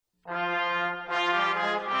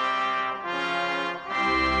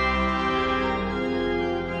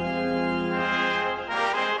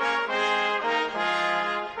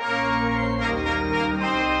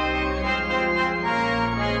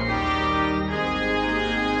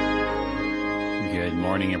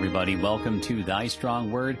morning, everybody. Welcome to Thy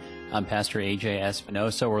Strong Word. I'm Pastor AJ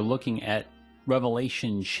Espinosa. We're looking at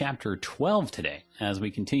Revelation chapter 12 today as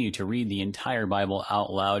we continue to read the entire Bible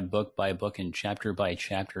out loud, book by book and chapter by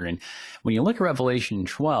chapter. And when you look at Revelation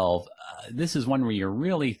 12, this is one where you're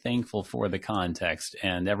really thankful for the context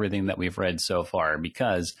and everything that we've read so far,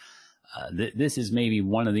 because this is maybe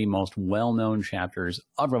one of the most well-known chapters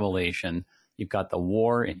of Revelation. You've got the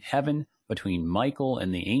war in heaven between Michael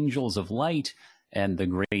and the angels of light and the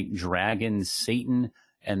great dragon, Satan,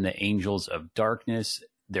 and the angels of darkness.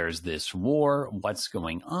 There's this war. What's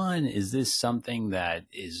going on? Is this something that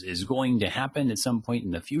is going to happen at some point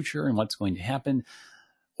in the future, and what's going to happen?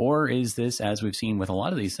 Or is this, as we've seen with a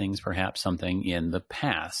lot of these things, perhaps something in the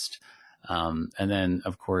past? And then,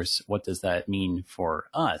 of course, what does that mean for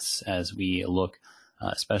us as we look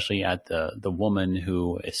especially at the woman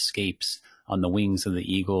who escapes on the wings of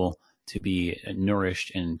the eagle to be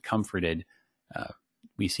nourished and comforted?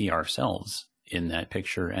 We see ourselves in that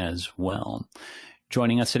picture as well.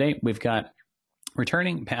 Joining us today, we've got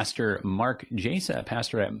returning Pastor Mark Jasa,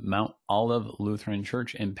 pastor at Mount Olive Lutheran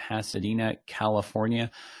Church in Pasadena,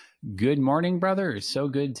 California. Good morning, brother. So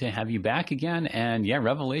good to have you back again. And yeah,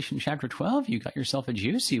 Revelation chapter 12, you got yourself a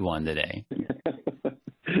juicy one today.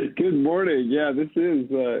 Good morning. Yeah, this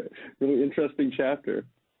is a really interesting chapter.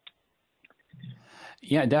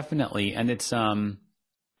 Yeah, definitely. And it's,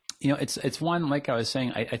 it's one, like I was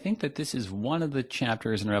saying, I think that this is one of the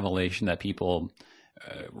chapters in Revelation that people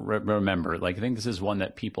remember. Like, I think this is one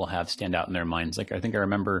that people have stand out in their minds. Like, I think I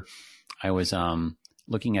remember I was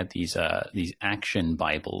looking at these action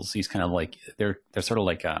Bibles. These kind of like, they're sort of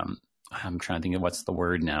like, I'm trying to think of what's the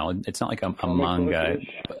word now. It's not like a manga,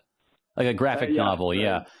 but like a graphic novel.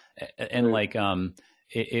 Yeah. And like,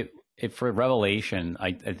 it for Revelation,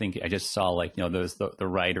 I think I just saw like, those the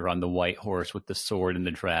rider on the white horse with the sword and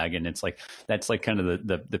the dragon. It's like, that's like kind of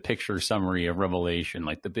the picture summary of Revelation,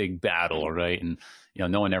 like the big battle, right? And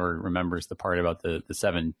no one ever remembers the part about the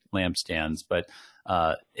seven lampstands, but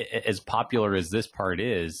as popular as this part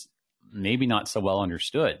is, maybe not so well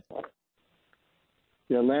understood.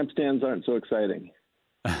 Yeah, lampstands aren't so exciting.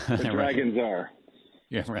 The dragons are.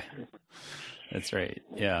 Yeah, right. That's right.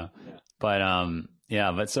 Yeah, but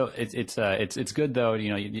yeah, but so it's good though.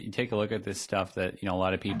 You take a look at this stuff that a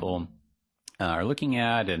lot of people are looking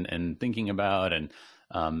at and thinking about, and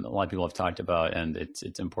a lot of people have talked about, and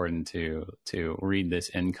it's important to read this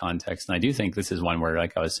in context. And I do think this is one where,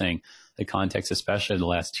 like I was saying, the context, especially the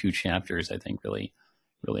last two chapters, I think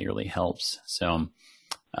really helps. So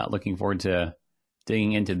looking forward to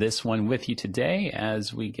digging into this one with you today.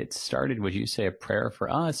 As we get started, would you say a prayer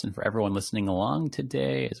for us and for everyone listening along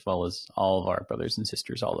today, as well as all of our brothers and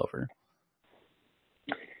sisters all over?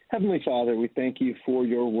 Heavenly Father, we thank you for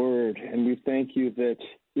your word, and we thank you that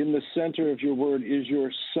in the center of your word is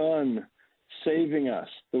your Son saving us,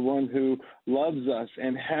 the one who loves us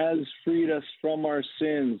and has freed us from our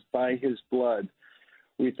sins by his blood.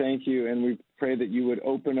 We thank you, and we pray that you would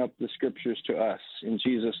open up the scriptures to us. In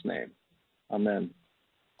Jesus' name, amen.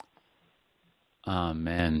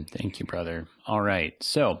 Amen. Thank you, brother. All right.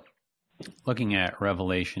 So looking at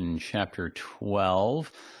Revelation chapter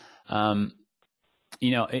 12,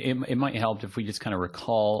 it might help if we just kind of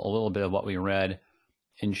recall a little bit of what we read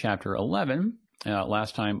in chapter 11.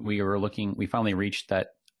 Last time we finally reached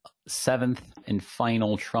that seventh and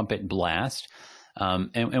final trumpet blast.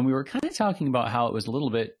 And we were kind of talking about how it was a little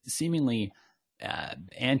bit seemingly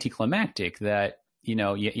anticlimactic that,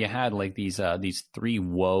 you had like these three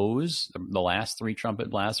woes. The last three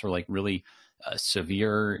trumpet blasts were like really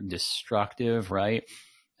severe, destructive, right?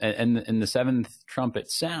 And the seventh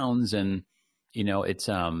trumpet sounds, and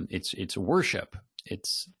it's worship,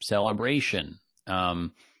 it's celebration.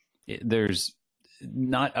 There's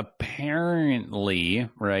not apparently,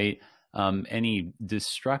 right, any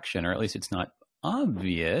destruction, or at least it's not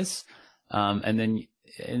obvious. And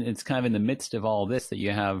it's kind of in the midst of all this that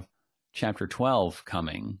you have chapter 12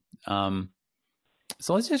 coming. So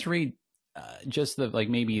let's just read just the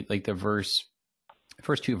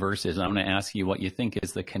first two verses. And I'm going to ask you what you think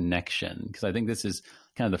is the connection, because I think this is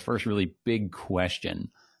kind of the first really big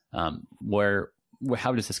question. How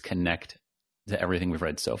does this connect to everything we've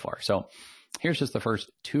read so far? So here's just the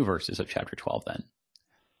first two verses of chapter 12 then.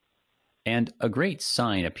 And a great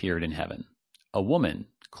sign appeared in heaven, a woman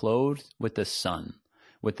clothed with the sun,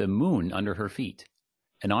 with the moon under her feet,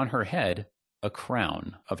 and on her head a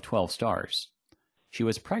crown of 12 stars. She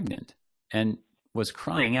was pregnant and was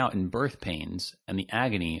crying out in birth pains and the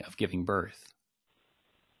agony of giving birth.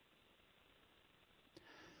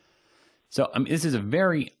 So this is a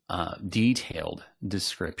very detailed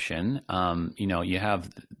description. You have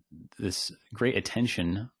this great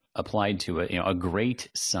attention applied to it. A great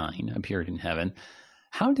sign appeared in heaven.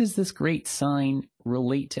 How does this great sign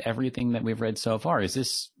relate to everything that we've read so far? Is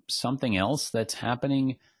this something else that's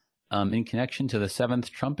happening in connection to the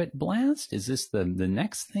seventh trumpet blast? Is this the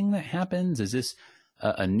next thing that happens? Is this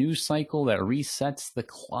a new cycle that resets the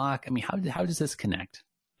clock? I mean, how does this connect?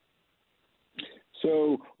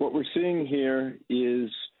 So what we're seeing here is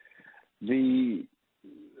the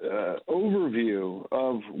overview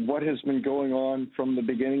of what has been going on from the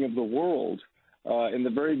beginning of the world. In the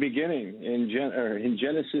very beginning, in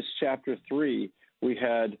Genesis chapter 3, we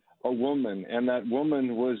had a woman, and that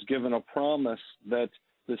woman was given a promise that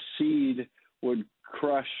the seed would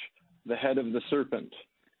crush the head of the serpent.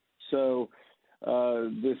 So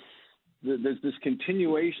there's this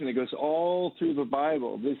continuation that goes all through the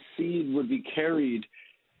Bible. This seed would be carried.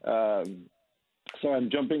 So I'm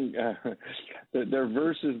jumping. There are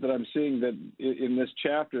verses that I'm seeing that in this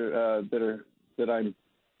chapter that I'm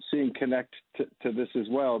seeing connect to this as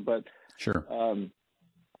well. But sure,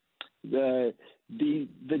 the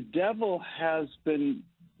devil has been,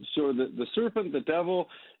 so the serpent, the devil,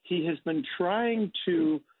 he has been trying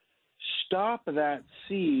to stop that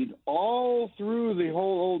seed all through the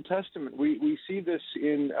whole Old Testament. We see this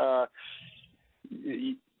in a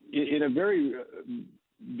very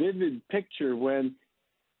vivid picture when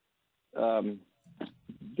the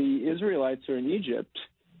Israelites are in Egypt,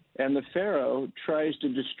 and the Pharaoh tries to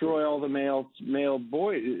destroy all the male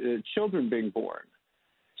children being born.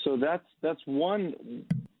 So that's one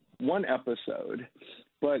episode,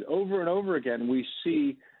 but over and over again we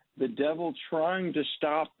see the devil trying to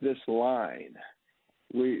stop this line.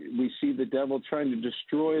 We see the devil trying to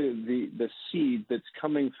destroy the seed that's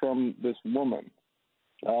coming from this woman.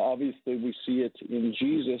 Obviously, we see it in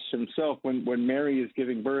Jesus himself when Mary is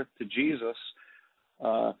giving birth to Jesus.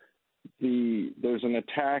 There's an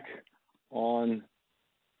attack on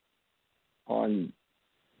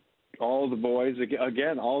all the boys.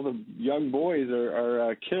 Again, all the young boys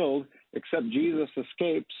are killed, except Jesus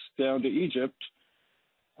escapes down to Egypt.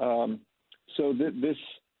 So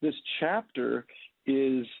this chapter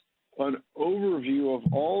is an overview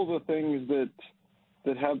of all the things that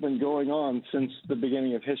have been going on since the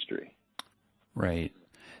beginning of history. Right.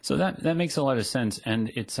 So that makes a lot of sense,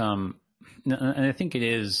 and it's and I think it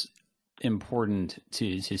is important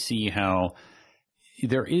to see how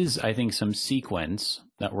there is, I think, some sequence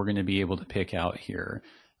that we're going to be able to pick out here,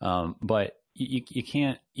 but you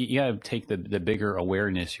can't. You got to take the bigger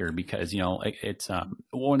awareness here, because it's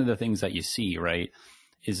one of the things that you see, right,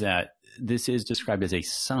 is that this is described as a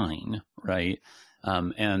sign, right,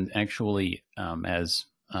 and actually as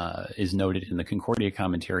is noted in the Concordia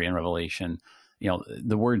commentary on Revelation.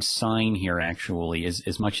 The word sign here actually is,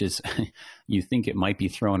 as much as you think it might be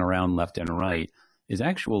thrown around left and right, is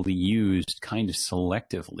actually used kind of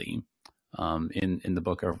selectively in the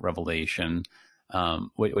book of Revelation,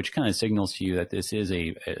 which kind of signals to you that this is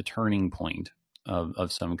a turning point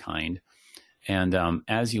of some kind. And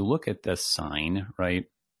as you look at this sign, right,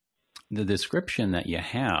 the description that you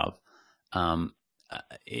have,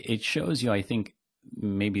 it shows you, I think,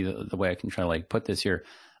 maybe the way I can try to put this here,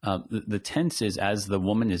 the tense is as the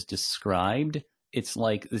woman is described. It's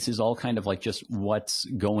like this is all kind of like just what's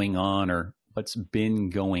going on or what's been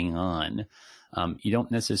going on. You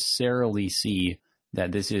don't necessarily see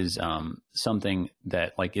that this is something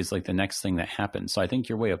that is the next thing that happens. So I think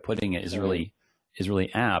your way of putting it is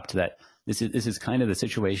really apt. That this is kind of the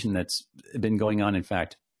situation that's been going on. In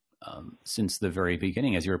fact, since the very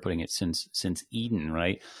beginning, as you were putting it, since Eden,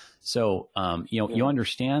 right? So you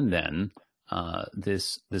understand then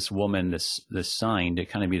this woman, this sign, to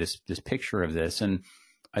kind of be this picture of this. And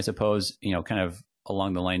I suppose kind of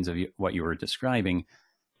along the lines of what you were describing,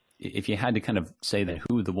 if you had to kind of say that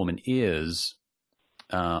who the woman is,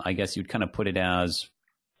 I guess you'd kind of put it as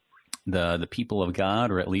the people of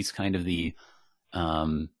God, or at least kind of the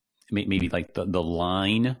maybe like the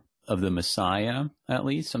line of the Messiah, at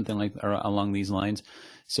least something like or along these lines.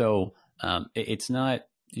 So it's not.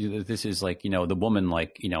 This is the woman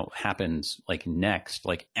happens next,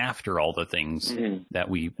 after all the things that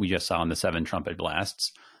we just saw in the 7 trumpet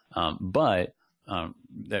blasts, but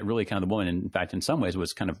that really kind of the woman, in fact, in some ways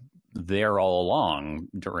was kind of there all along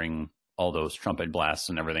during all those trumpet blasts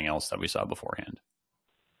and everything else that we saw beforehand.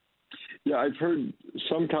 Yeah, I've heard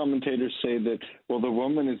some commentators say that, well, the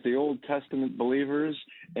woman is the Old Testament believers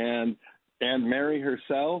and Mary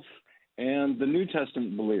herself and the New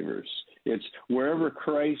Testament believers. It's wherever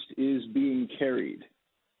Christ is being carried.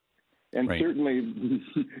 And right. Certainly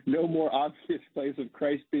no more obvious place of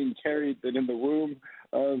Christ being carried than in the womb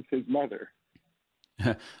of his mother.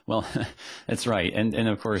 Well, that's right. And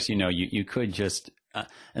of course, you could just,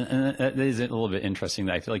 and that is a little bit interesting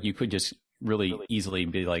that I feel like you could just really easily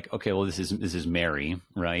be like, okay, well, this is Mary,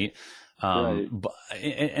 right? Right. But,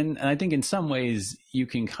 and I think in some ways you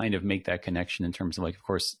can kind of make that connection in terms of like, of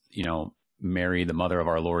course, Mary, the mother of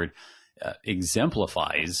our Lord,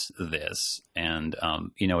 exemplifies this and,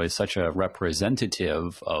 is such a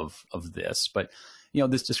representative of this. But,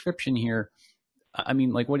 this description here, I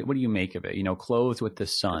mean, like, what do you make of it? Clothed with the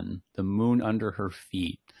sun, the moon under her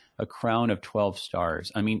feet, a crown of 12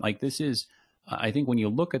 stars. I mean, like, this is, I think when you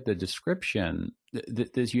look at the description,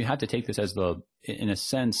 this, you have to take this as in a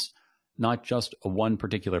sense, not just a one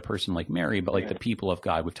particular person like Mary, but like the people of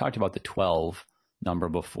God. We've talked about the 12 number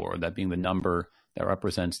before, that being the number that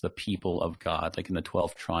represents the people of God, like in the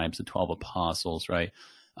 12 tribes, the 12 apostles, right?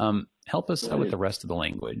 Help us out with the rest of the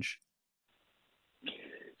language.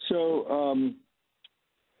 So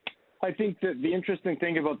I think that the interesting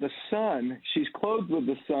thing about the sun, she's clothed with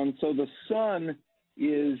the sun. So the sun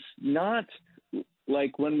is not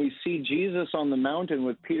like when we see Jesus on the mountain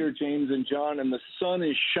with Peter, James, and John, and the sun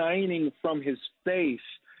is shining from his face.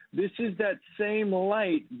 This is that same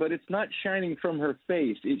light, but it's not shining from her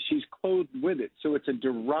face. She's clothed with it. So it's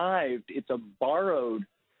it's a borrowed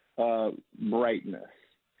brightness.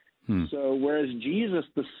 So whereas Jesus,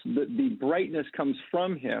 the brightness comes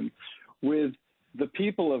from him, with the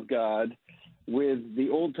people of God, with the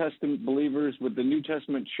Old Testament believers, with the New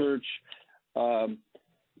Testament church, it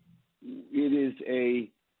is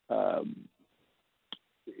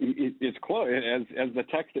it's clothed, as the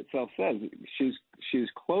text itself says. She's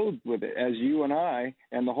clothed with it, as you and I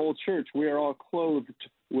and the whole church. We are all clothed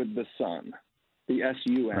with the sun, the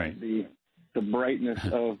S-U-N, right. the brightness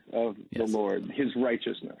of yes. the Lord, his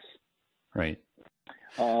righteousness. Right.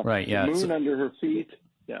 Right. Yeah. The moon under her feet.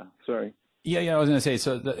 Yeah. Sorry. Yeah. I was going to say.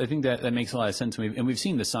 So I think that makes a lot of sense. And we've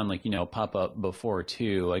seen the sun, like pop up before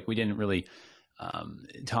too. Like we didn't really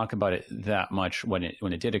talk about it that much when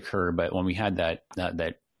it did occur, but when we had that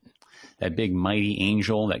big mighty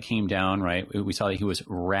angel that came down, right? We saw that he was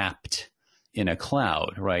wrapped in a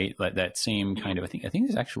cloud, right? That same kind of, I think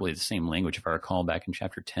it's actually the same language, if I recall, back in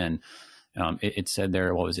chapter 10. It said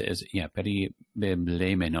there, what was it?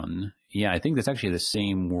 Periblemenon. Yeah, I think that's actually the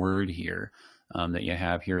same word here that you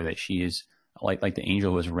have here, that she is like the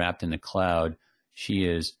angel was wrapped in the cloud. She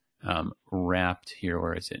is wrapped here,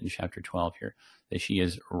 where is it in chapter 12 here, that she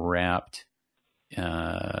is wrapped,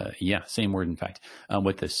 same word, in fact,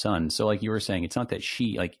 with the sun. So like you were saying, it's not that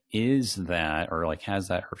she like is that or like has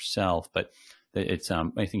that herself, but that it's, I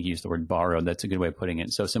think you used the word borrowed. That's a good way of putting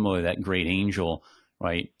it. So similarly, that great angel,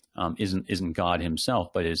 right, isn't God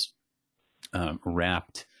himself, but is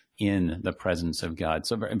wrapped in the presence of God.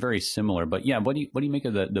 So very, very similar. But yeah, what do you make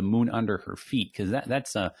of the moon under her feet? Because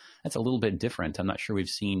that's a little bit different. I'm not sure we've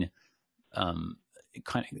seen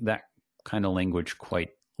that kind of language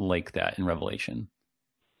quite like that in Revelation.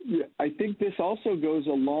 Yeah, I think this also goes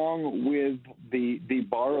along with the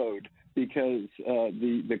borrowed, because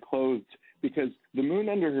the clothed, because the moon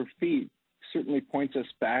under her feet certainly points us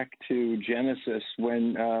back to Genesis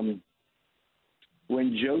when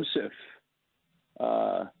Joseph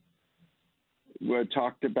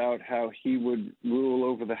talked about how he would rule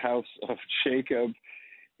over the house of Jacob,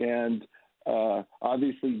 and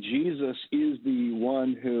obviously Jesus is the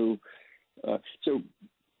one who. So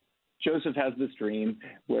Joseph has this dream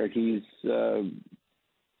where he's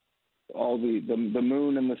all the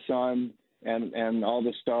moon and the sun and all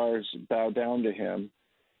the stars bow down to him,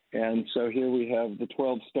 and so here we have the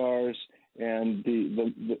 12 stars and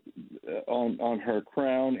the on her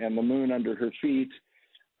crown and the moon under her feet.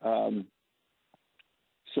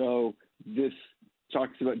 So this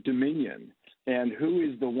talks about dominion, and who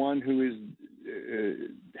is the one who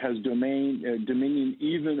has dominion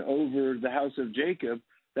even over the house of Jacob?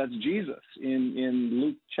 That's Jesus. In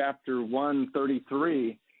Luke chapter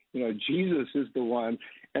 1:33, Jesus is the one,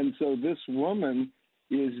 and so this woman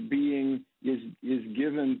is given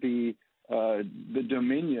the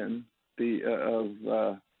dominion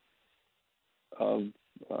of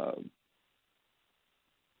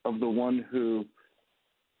the one who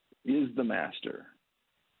is the master.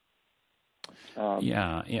 So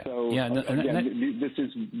again, this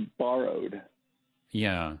is borrowed.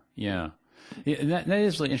 Yeah. That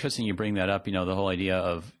is really interesting. You bring that up. The whole idea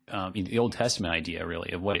of the Old Testament idea,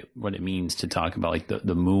 really, of what it means to talk about like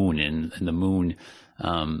the moon and the moon,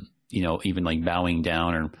 even like bowing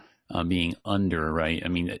down or being under, right? I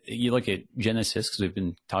mean, you look at Genesis, because we've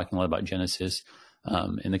been talking a lot about Genesis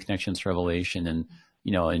and the connections to Revelation, and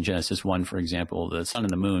in Genesis 1, for example, the sun and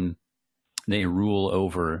the moon, they rule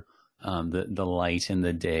over the light and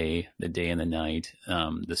the day and the night,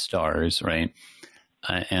 the stars, right?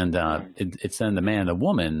 It's then the man and the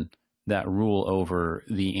woman that rule over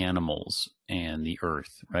the animals and the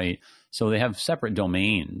earth, right? So they have separate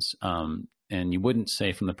domains. And you wouldn't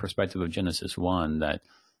say from the perspective of Genesis 1 that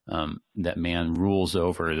that man rules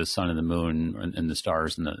over the sun and the moon and the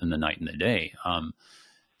stars and the night and the day.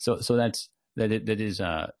 So that is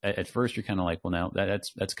at first you're kind of like, well, now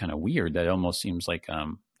that's kind of weird. That almost seems like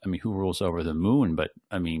who rules over the moon? But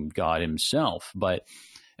God himself. But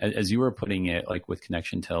as you were putting it, like with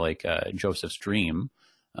connection to like Joseph's dream,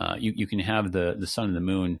 you can have the sun and the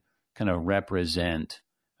moon kind of represent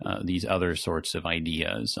these other sorts of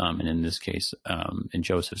ideas. And in this case, in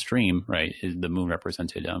Joseph's dream, right, the moon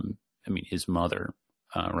represented, his mother,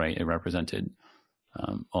 right? It represented,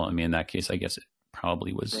 in that case, I guess it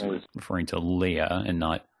probably was referring to Leah and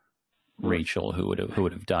not Rachel, who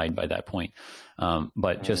would have died by that point.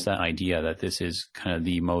 But just that idea that this is kind of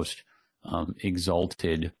the most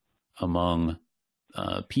exalted among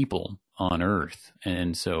people on earth.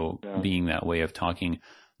 And so being that way of talking,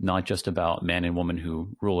 not just about man and woman who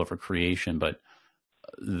rule over creation, but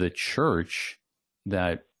the church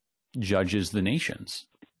that judges the nations.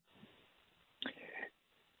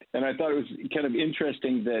 And I thought it was kind of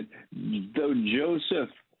interesting that though Joseph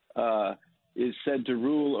is said to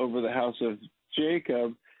rule over the house of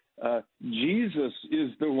Jacob, Jesus is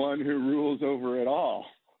the one who rules over it all.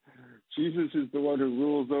 Jesus is the one who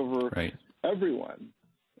rules over everyone.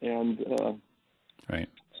 And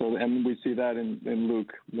so, and we see that in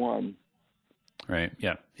Luke 1. Right.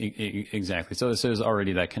 Yeah, exactly. So this is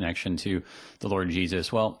already that connection to the Lord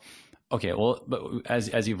Jesus. Well, okay. Well, but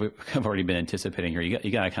as you've already been anticipating here,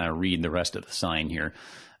 you got to kind of read the rest of the sign here.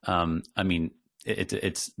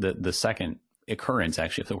 It's the second occurrence,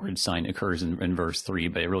 actually, if the word sign occurs in verse 3,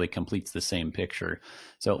 but it really completes the same picture.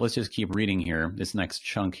 So let's just keep reading here, this next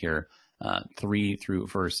chunk here, 3 through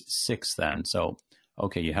verse 6 then. So,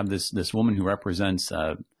 okay, you have this woman who represents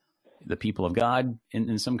the people of God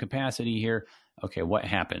in some capacity here. Okay, what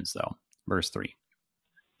happens though? Verse 3.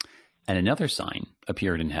 And another sign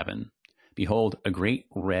appeared in heaven. Behold, a great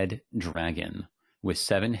red dragon with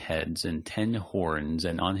 7 heads and 10 horns,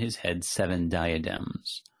 and on his head 7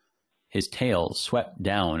 diadems. His tail swept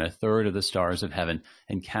down 1/3 of the stars of heaven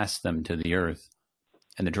and cast them to the earth.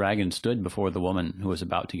 And the dragon stood before the woman who was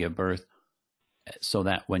about to give birth, so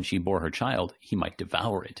that when she bore her child, he might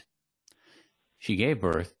devour it. She gave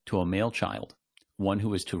birth to a male child, one who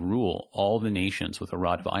was to rule all the nations with a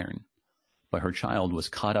rod of iron. But her child was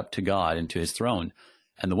caught up to God and to his throne,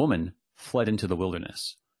 and the woman fled into the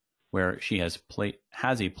wilderness, where she has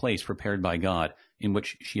a place prepared by God in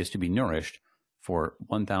which she is to be nourished for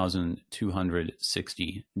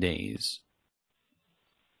 1,260 days.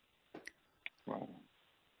 Wow.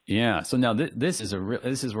 Yeah. So now this is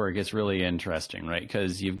where it gets really interesting, right?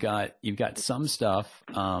 Because you've got some stuff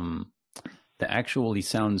that actually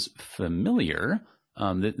sounds familiar.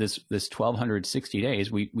 This 1,260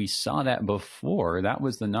 days, we saw that before. That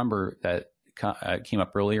was the number that came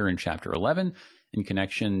up earlier in chapter 11 in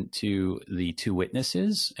connection to the 2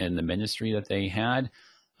 witnesses and the ministry that they had,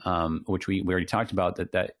 which we already talked about.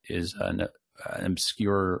 That is an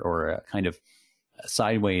obscure or a kind of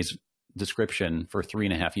sideways description for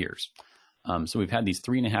 3.5 years. So we've had these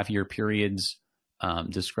 3.5 year periods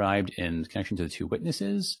described in connection to the 2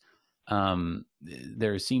 witnesses.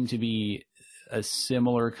 There seemed to be a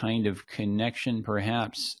similar kind of connection,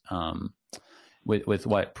 perhaps, with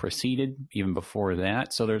what preceded even before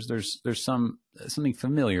that. So there's something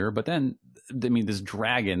familiar, but then this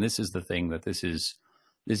dragon. This is the thing that this is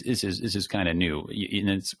kind of new, and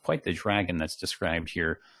it's quite the dragon that's described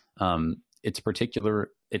here. It's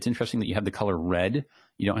interesting that you have the color red.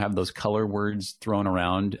 You don't have those color words thrown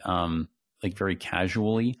around like very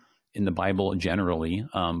casually in the Bible generally,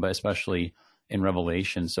 but especially in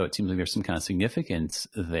Revelation. So it seems like there's some kind of significance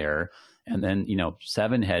there. And then,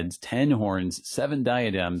 7 heads, 10 horns, 7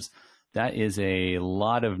 diadems. That is a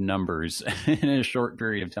lot of numbers in a short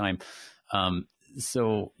period of time.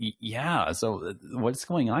 So what's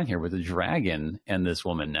going on here with the dragon and this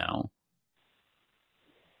woman now?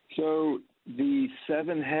 So the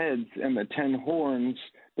 7 heads and the 10 horns,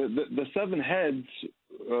 the 7 heads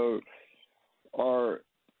are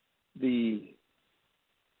the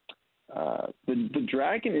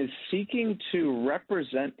dragon is seeking to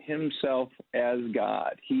represent himself as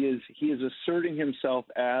God. He is asserting himself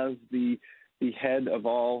as the head of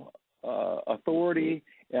all authority,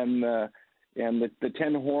 and the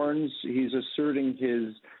 10 horns, he's asserting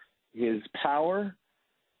his power.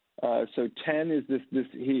 So 10 is this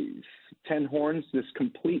 10 horns, this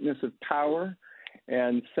completeness of power,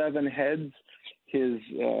 and 7 heads, his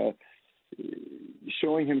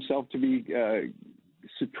showing himself to be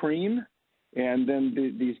supreme. And then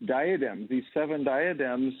these diadems, these 7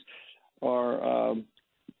 diadems are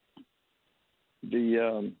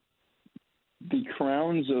the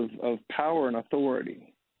crowns of power and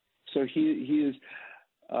authority. So he is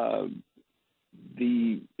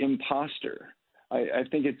the imposter. I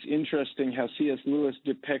think it's interesting how C.S. Lewis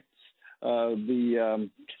depicts the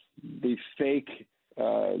fake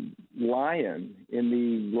lion in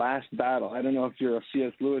the last battle. I don't know if you're a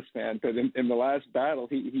C.S. Lewis fan, but in the last battle,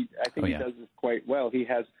 he does this quite well. He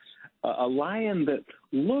has a lion that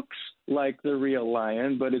looks like the real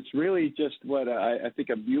lion, but it's really just what I think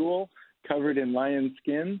a mule covered in lion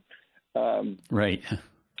skin. Right.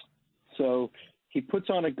 So he puts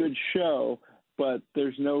on a good show, but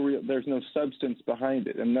there's no substance behind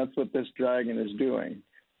it, and that's what this dragon is doing.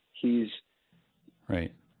 He's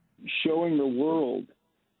right. showing the world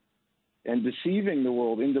and deceiving the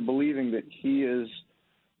world into believing that he is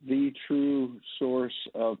the true source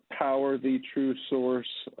of power, the true source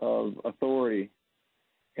of authority,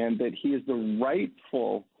 and that he is the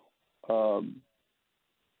rightful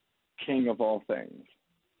king of all things.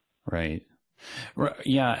 Right.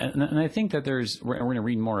 Yeah, and I think that we're going to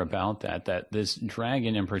read more about that this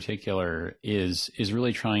dragon in particular is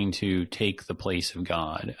really trying to take the place of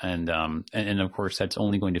God, and of course that's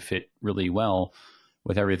only going to fit really well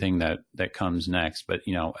with everything that comes next. But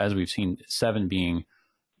as we've seen, 7 being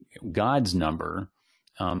God's number,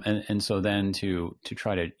 and so then to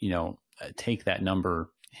try to take that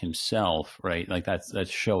number himself, right? Like that's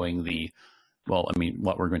showing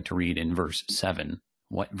what we're going to read in verse 7.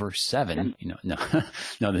 What verse 7? No,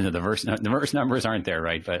 the verse numbers aren't there,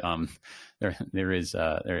 right? But there is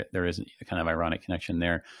a kind of ironic connection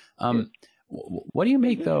there. What do you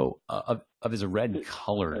make though of his red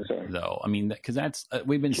color though? I mean, because that's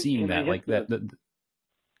we've been seeing that like that.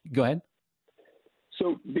 Go ahead.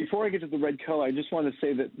 So before I get to the red color, I just want to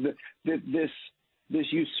say that this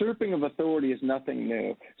usurping of authority is nothing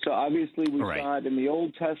new. So obviously we saw it in the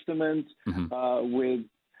Old Testament with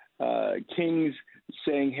kings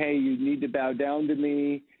saying, "Hey, you need to bow down to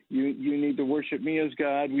me. You need to worship me as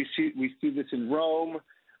God." We see this in Rome.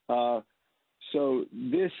 So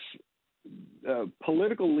this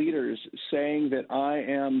political leaders saying that I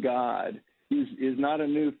am God is not a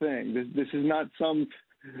new thing. This is not some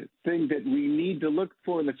thing that we need to look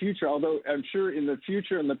for in the future. Although I'm sure in the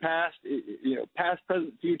future, in the past, past,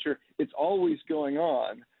 present, future, it's always going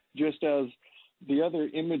on, just as the other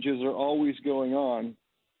images are always going on.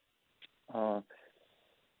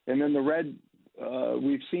 And then the red,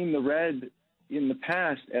 we've seen the red in the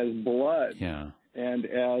past as blood and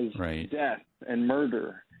as death and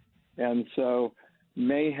murder. And so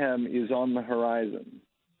mayhem is on the horizon.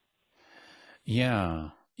 Yeah.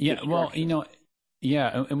 Well,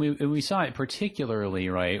 and we saw it particularly,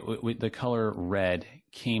 right? With the color red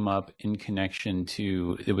came up in connection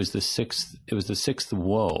to, it was the sixth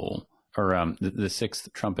woe, or the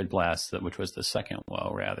sixth trumpet blast, which was the second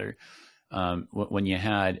woe, rather. When you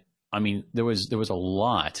had, there was a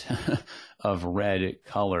lot of red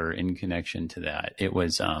color in connection to that. It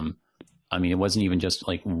was, it wasn't even just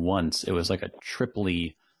like once. It was like a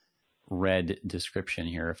triply red description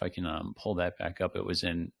here. If I can pull that back up, it was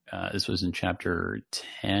this was in chapter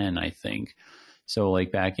 10, I think. So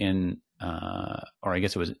like back in, or I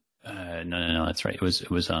guess it was, no, that's right. It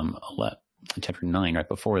was chapter 9, right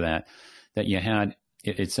before that you had.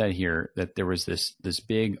 It said here that there was this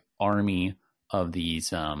big army of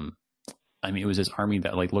these. It was this army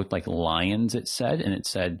that like looked like lions. It said, and it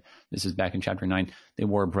said, this is back in chapter 9. They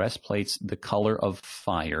wore breastplates the color of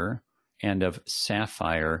fire and of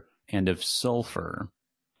sapphire and of sulfur,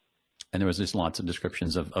 and there was just lots of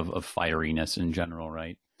descriptions of fieriness in general,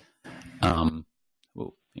 right? Hang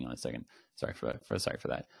on a second. Sorry for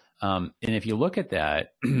that. And if you look at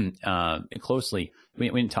that closely, we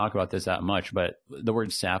didn't talk about this that much, but the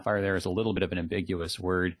word sapphire there is a little bit of an ambiguous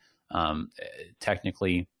word.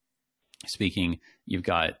 Technically speaking, you've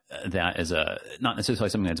got that as not necessarily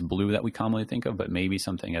something that's blue that we commonly think of, but maybe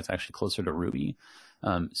something that's actually closer to ruby.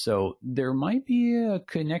 So there might be a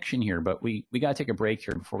connection here, but we got to take a break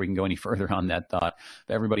here before we can go any further on that thought.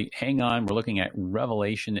 But everybody, hang on. We're looking at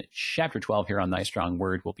Revelation chapter 12 here on Thy Strong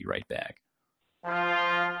Word. We'll be right back.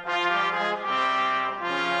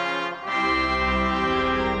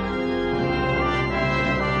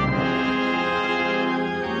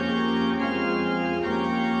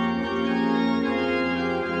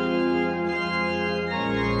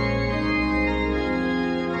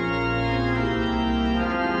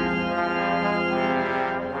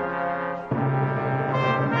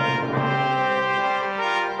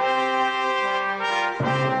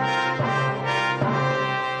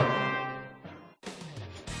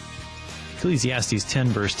 Ecclesiastes 10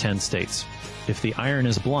 verse 10 states, "If the iron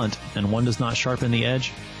is blunt and one does not sharpen the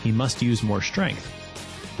edge, he must use more strength."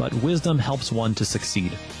 But wisdom helps one to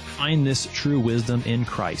succeed. Find this true wisdom in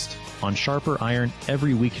Christ on Sharper Iron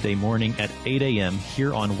every weekday morning at 8 a.m.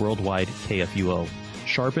 here on Worldwide KFUO.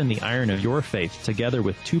 Sharpen the iron of your faith together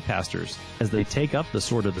with two pastors as they take up the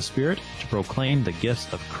sword of the Spirit to proclaim the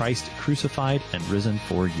gifts of Christ crucified and risen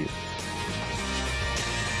for you.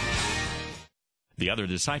 The other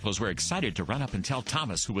disciples were excited to run up and tell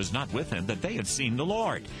Thomas, who was not with them, that they had seen the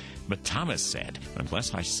Lord. But Thomas said,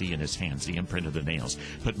 "Unless I see in his hands the imprint of the nails,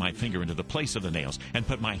 put my finger into the place of the nails, and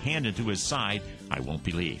put my hand into his side, I won't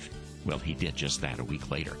believe." Well, he did just that a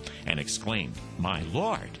week later and exclaimed, "My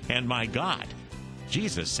Lord and my God."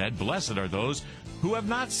 Jesus said, "Blessed are those who have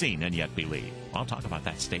not seen and yet believe." I'll talk about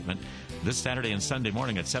that statement this Saturday and Sunday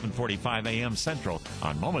morning at 7:45 a.m. Central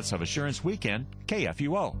on Moments of Assurance Weekend,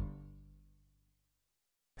 KFUO.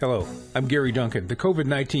 Hello, I'm Gary Duncan. The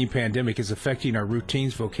COVID-19 pandemic is affecting our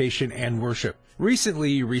routines, vocation, and worship.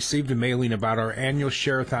 Recently, you received a mailing about our annual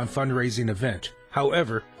Share-a-thon fundraising event.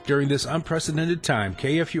 However, during this unprecedented time,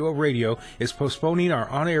 KFUO Radio is postponing our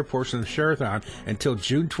on-air portion of the Share-a-thon until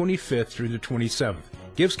June 25th through the 27th.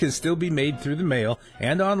 Gifts can still be made through the mail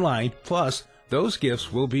and online, plus those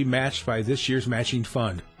gifts will be matched by this year's matching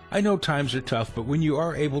fund. I know times are tough, but when you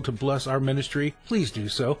are able to bless our ministry, please do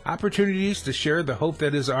so. Opportunities to share the hope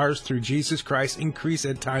that is ours through Jesus Christ increase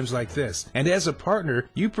at times like this. And as a partner,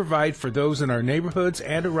 you provide for those in our neighborhoods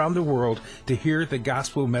and around the world to hear the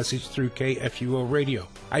gospel message through KFUO Radio.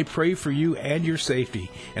 I pray for you and your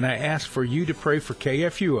safety, and I ask for you to pray for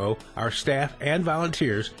KFUO, our staff, and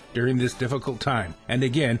volunteers during this difficult time. And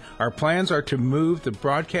again, our plans are to move the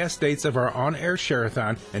broadcast dates of our on-air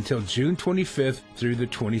Share-a-thon until June 25th through the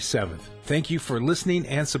 27th. Thank you for listening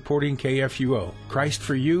and supporting KFUO. Christ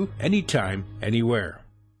for you, anytime, anywhere.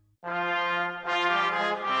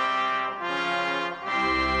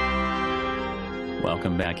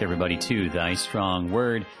 Welcome back, everybody, to Thy Strong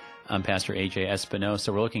Word. I'm Pastor A.J.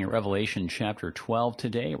 Espinosa. We're looking at Revelation chapter 12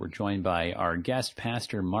 today. We're joined by our guest,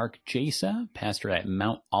 Pastor Mark Jasa, pastor at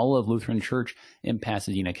Mount Olive Lutheran Church in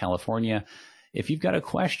Pasadena, California. If you've got a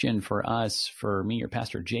question for us, for me or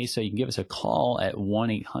Pastor Jasa, you can give us a call at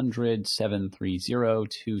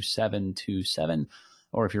 1-800-730-2727.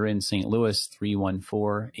 Or if you're in St. Louis,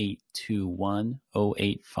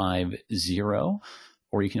 314-821-0850.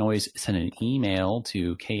 Or you can always send an email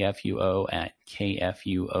to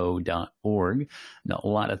kfuo@kfuo.org. Now, a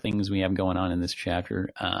lot of things we have going on in this chapter,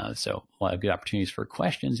 so a lot of good opportunities for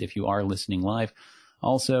questions if you are listening live.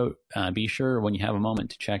 Also, be sure when you have a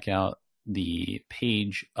moment to check out the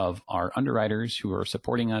page of our underwriters who are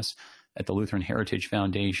supporting us at the Lutheran Heritage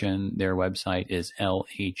Foundation. Their website is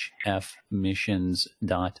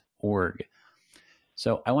lhfmissions.org.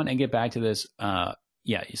 So I want to get back to this.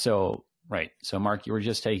 Right. So Mark, you were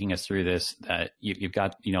just taking us through this, that you've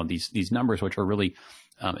got, these numbers, which are really,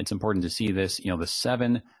 it's important to see this, the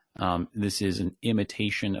 7, this is an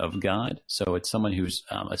imitation of God. So it's someone who's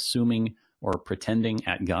assuming or pretending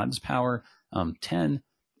at God's power. 10,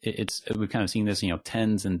 we've kind of seen this,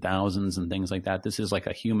 tens and thousands and things like that. This is like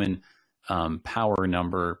a human power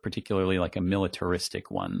number, particularly like a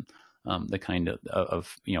militaristic one, the kind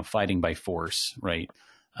of fighting by force, right?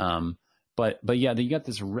 But yeah, you got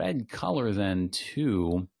this red color then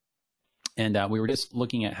too. And we were just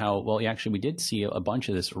looking at how, we did see a bunch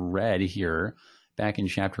of this red here back in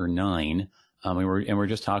chapter 9. We're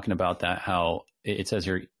just talking about that, how it says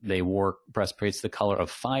here, they wore breastplates the color of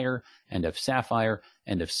fire and of sapphire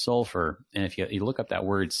and of sulfur. And if you look up that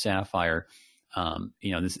word sapphire,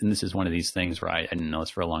 this is one of these things where I didn't know this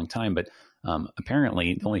for a long time, but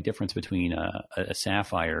apparently the only difference between a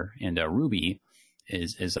sapphire and a ruby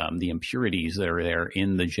is the impurities that are there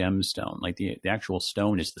in the gemstone. Like the actual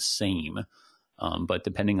stone is the same, but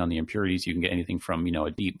depending on the impurities, you can get anything from a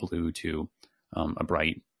deep blue to a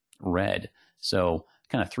bright red. So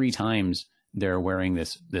kind of 3 times they're wearing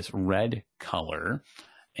this red color,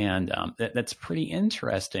 and that's pretty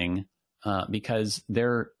interesting because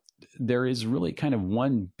there is really kind of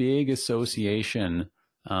one big association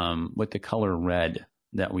with the color red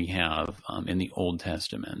that we have in the Old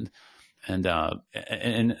Testament. And of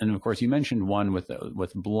course, you mentioned one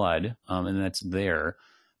with blood, and that's there.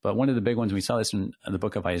 But one of the big ones, we saw this in the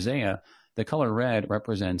book of Isaiah, the color red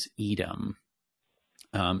represents Edom.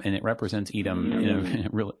 And it represents Edom in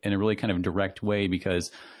a really kind of direct way,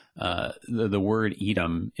 because the word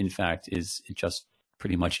Edom, in fact, is just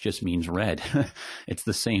pretty much just means red. It's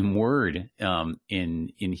the same word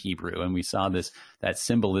in Hebrew. And we saw that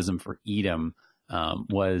symbolism for Edom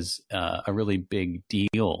was a really big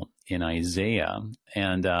deal in Isaiah.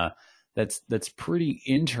 And that's pretty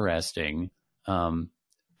interesting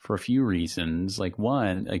for a few reasons. Like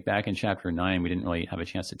one, like back in chapter 9, we didn't really have a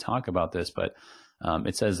chance to talk about this, but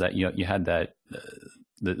it says that you had that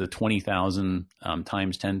the 20,000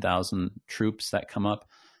 times 10,000 troops that come up.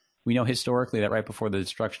 We know historically that right before the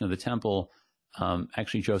destruction of the temple,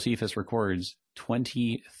 actually Josephus records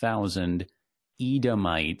 20,000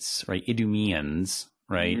 Edomites, right, Idumeans,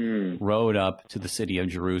 right, rode up to the city of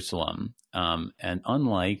Jerusalem. And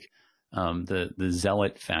unlike the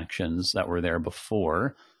Zealot factions that were there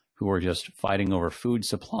before, who were just fighting over food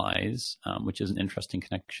supplies, which is an interesting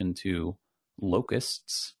connection to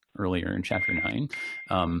locusts earlier in chapter 9.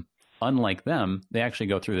 Unlike them, they actually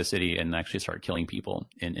go through the city and actually start killing people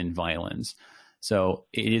in violence. So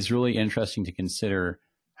it is really interesting to consider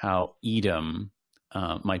how Edom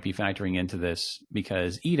might be factoring into this,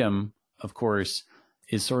 because Edom, of course,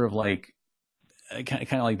 is sort of like kind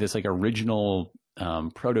of like this like original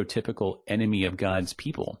prototypical enemy of God's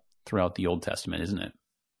people throughout the Old Testament, isn't it?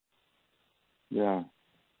 Yeah.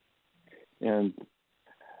 And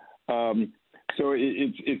so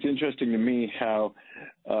it's interesting to me how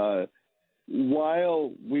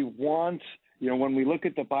while we want, when we look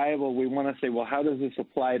at the Bible, we want to say, well, how does this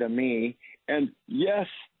apply to me? And yes,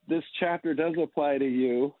 this chapter does apply to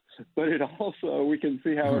you, but it also, we can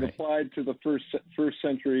see how it applied to the first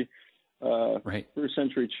century first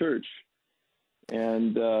century church,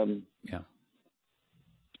 and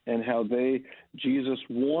and how Jesus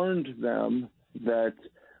warned them that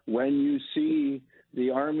when you see the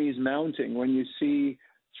armies mounting, when you see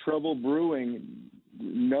trouble brewing,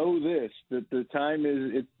 know this, that the time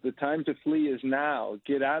to flee is now.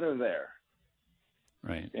 Get out of there.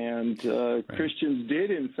 Right. And Christians did,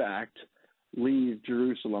 in fact, leave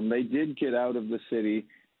Jerusalem. They did get out of the city,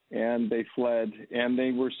 and they fled, and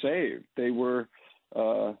they were saved. They were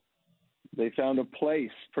they found a place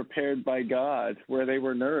prepared by God where they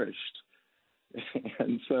were nourished,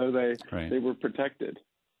 and so they were protected.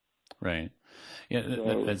 Right. Yeah,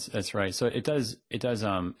 that's right. So it does.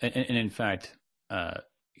 And in fact, I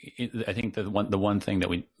think the one thing that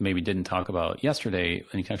we maybe didn't talk about yesterday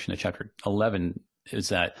in connection to chapter 11 is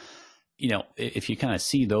that, if you kind of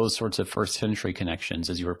see those sorts of first century connections,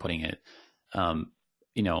 as you were putting it,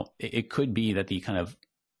 it could be that the kind of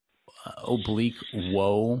oblique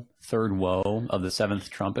woe, third woe of the seventh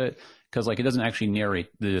trumpet, because it doesn't actually narrate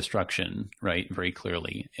the destruction, right, very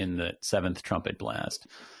clearly in the seventh trumpet blast.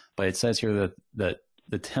 But it says here that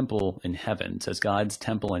the temple in heaven, says God's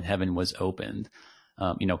temple in heaven was opened.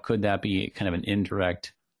 Could that be kind of an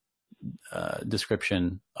indirect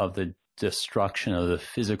description of the destruction of the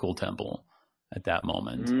physical temple at that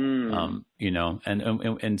moment?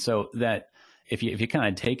 And so that if you kind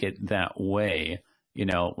of take it that way,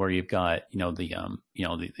 where you've got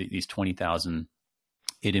these 20,000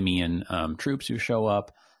 Idumean troops who show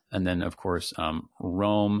up. And then, of course,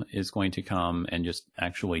 Rome is going to come and just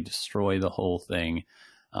actually destroy the whole thing.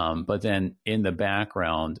 But then in the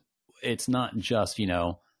background, it's not just,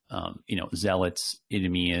 zealots,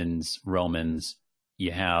 Idumeans, Romans.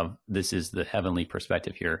 You have, this is the heavenly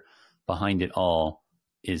perspective here. Behind it all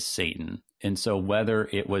is Satan. And so whether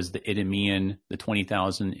it was the Idumean, the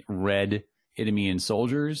 20,000 red Idumean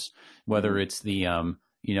soldiers, whether it's the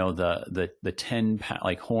 10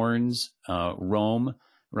 horns, Rome,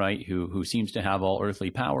 right, who seems to have all earthly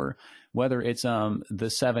power, whether it's the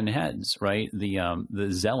seven heads, right, the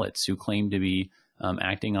zealots who claim to be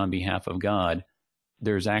acting on behalf of God,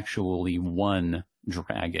 there's actually one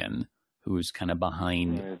dragon who's kind of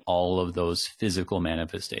behind all of those physical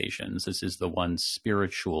manifestations. This is the one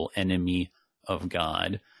spiritual enemy of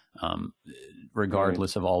God,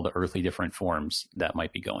 regardless of all the earthly different forms that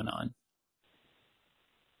might be going on.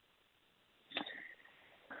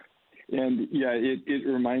 And it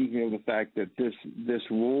reminds me of the fact that this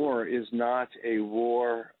war is not a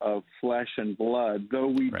war of flesh and blood, though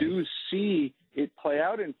we do see it play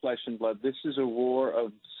out in flesh and blood. This is a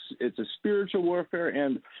war it's a spiritual warfare,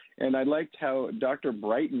 and I liked how Dr.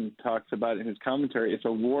 Brighton talks about it in his commentary. It's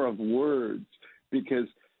a war of words, because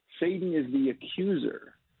Satan is the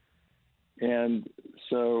accuser, and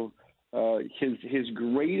so his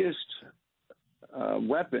greatest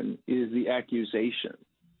weapon is the accusation.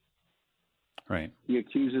 Right. He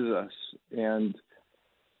accuses us, and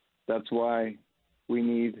that's why we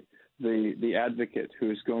need the advocate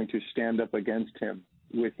who is going to stand up against him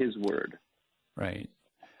with his word. Right.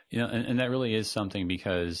 And that really is something,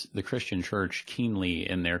 because the Christian church, keenly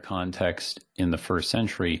in their context in the first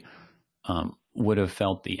century, would have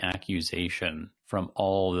felt the accusation from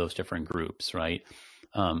all those different groups, right?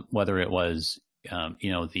 Whether it was,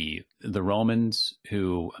 the Romans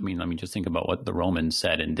who, I mean, just think about what the Romans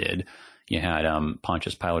said and did. You had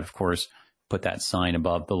Pontius Pilate, of course, put that sign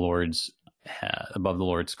above the Lord's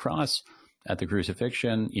cross at the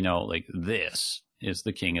crucifixion. Like, this is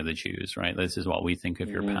the King of the Jews, right? This is what we think of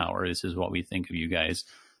your power. This is what we think of you guys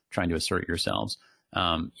trying to assert yourselves.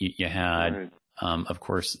 You had, of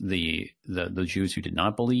course, the Jews who did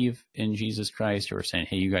not believe in Jesus Christ, who were saying,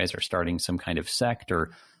 hey, you guys are starting some kind of sect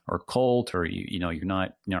or cult, or you're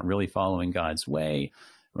not really following God's way,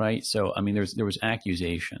 right? So I mean, there was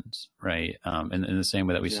accusations, right? And in the same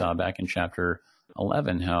way that we saw back in chapter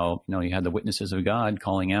 11, how you had the witnesses of God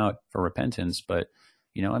calling out for repentance, but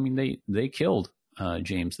I mean, they killed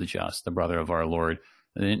James the Just, the brother of our Lord.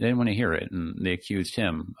 They didn't want to hear it, and they accused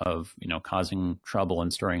him of causing trouble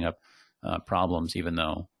and stirring up problems, even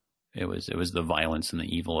though it was the violence and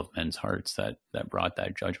the evil of men's hearts that brought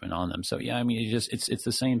that judgment on them. So yeah, I mean, it's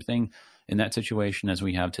the same thing in that situation as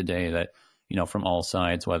we have today, that from all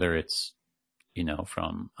sides, whether it's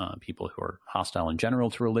from people who are hostile in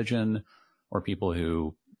general to religion, or people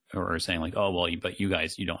who are saying like, oh well, but you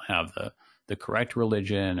guys, you don't have the correct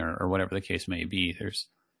religion, or whatever the case may be. There's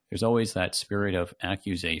always that spirit of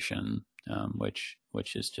accusation, which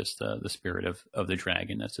is just the spirit of the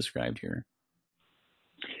dragon that's described here.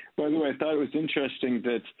 By the way, I thought it was interesting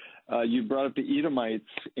that you brought up the Edomites,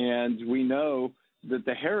 and we know that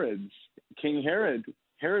the Herods, King Herod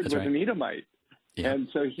was an Edomite, and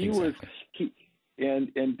so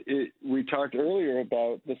we talked earlier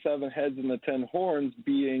about the 7 heads and the 10 horns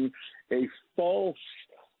being a false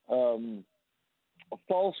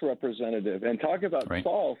representative. And talk about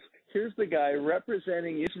false. Here's the guy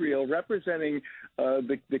representing Israel, representing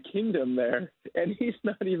the kingdom there, and he's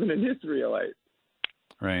not even an Israelite.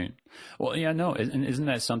 Right. Well, yeah, no, and isn't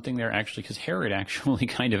that something there actually? Because Herod actually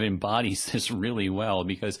kind of embodies this really well,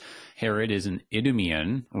 because Herod is an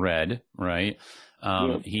Idumean, red, right?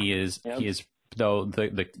 He is though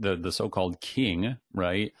the so-called king,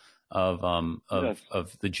 right, of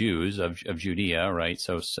the Jews of Judea, right?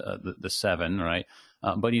 So the 7, right?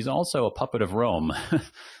 But he's also a puppet of Rome,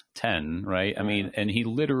 10, right? I mean, and he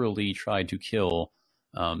literally tried to kill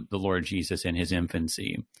the Lord Jesus in his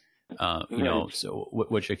infancy. So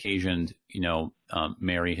which occasioned,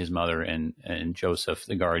 Mary, his mother, and Joseph,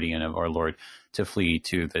 the guardian of our Lord, to flee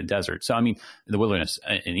to the desert. So, I mean, the wilderness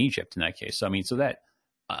in Egypt in that case. So,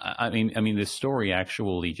 I mean, this story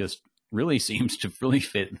actually just really seems to really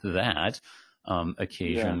fit that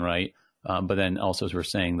occasion, right? But then also, as we're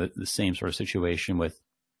saying, the same sort of situation with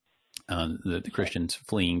the Christians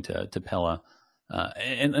fleeing to Pella.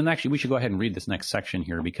 And actually, we should go ahead and read this next section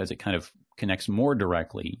here, because it kind of connects more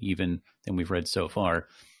directly even than we've read so far.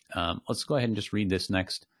 Let's go ahead and just read this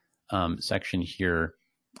next section here,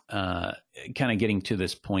 kind of getting to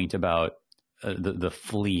this point about the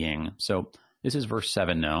fleeing. So this is verse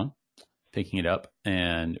 7 now, picking it up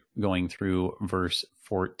and going through verse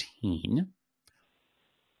 14.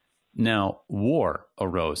 Now war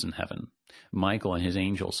arose in heaven, Michael and his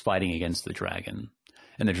angels fighting against the dragon.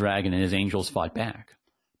 And the dragon and his angels fought back,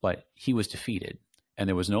 but he was defeated, and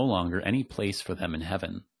there was no longer any place for them in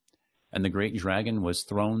heaven. And the great dragon was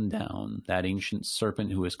thrown down, that ancient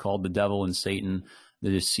serpent who is called the devil and Satan,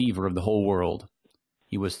 the deceiver of the whole world.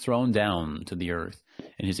 He was thrown down to the earth,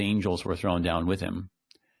 and his angels were thrown down with him.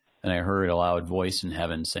 And I heard a loud voice in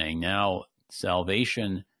heaven saying, now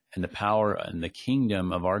salvation and the power and the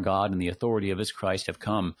kingdom of our God and the authority of his Christ have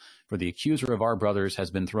come, for the accuser of our brothers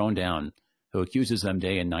has been thrown down, who accuses them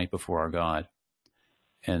day and night before our God.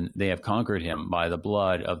 And they have conquered him by the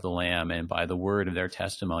blood of the Lamb and by the word of their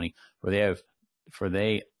testimony, for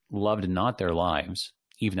they loved not their lives,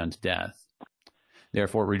 even unto death.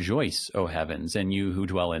 Therefore rejoice, O heavens, and you who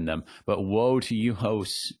dwell in them. But woe to you, O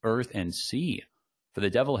earth and sea, for the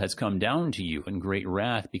devil has come down to you in great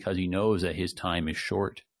wrath, because he knows that his time is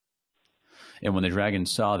short. And when the dragon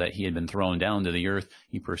saw that he had been thrown down to the earth,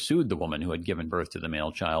 he pursued the woman who had given birth to the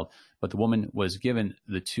male child. But the woman was given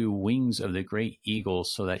the 2 wings of the great eagle,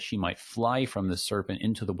 so that she might fly from the serpent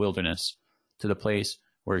into the wilderness, to the place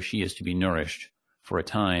where she is to be nourished for a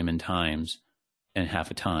time and times and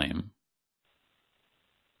half a time.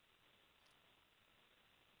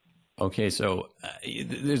 Okay, so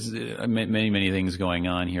there's many things going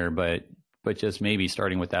on here, but just maybe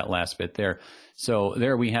starting with that last bit there. So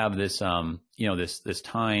there we have this, this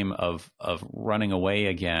time of running away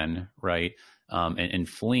again, right, and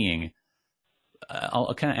fleeing.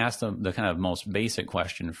 I'll kind of ask the kind of most basic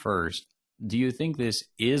question first. Do you think this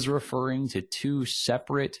is referring to 2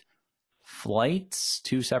 separate flights,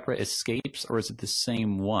 2 separate escapes, or is it the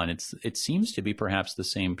same one? It seems to be perhaps the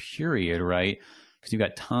same period, right? Because you've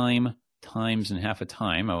got time times and half a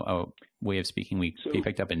time. A way of speaking, we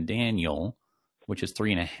picked up in Daniel, which is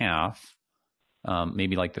 3.5,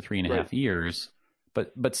 maybe like the 3.5 years.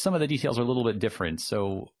 But some of the details are a little bit different.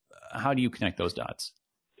 So how do you connect those dots?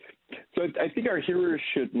 So I think our hearers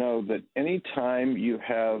should know that anytime you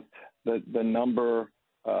have the number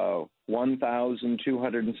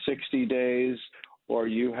 1,260 days, or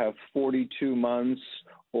you have 42 months,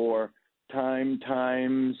 or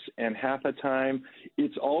times and half a time,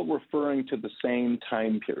 it's all referring to the same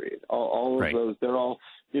time period. All of those, they're all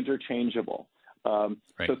interchangeable. So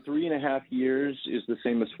 3.5 years is the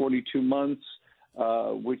same as 42 months,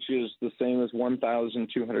 which is the same as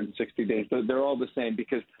 1,260 days. So they're all the same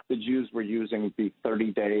because the Jews were using the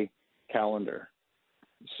 30-day calendar.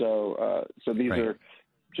 So these are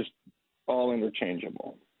just all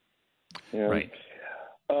interchangeable. Right.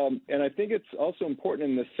 And I think it's also important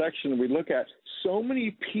in this section we look at so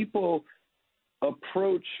many people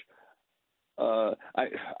approach. I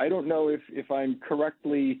don't know if I'm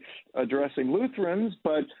correctly addressing Lutherans,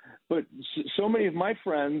 but so many of my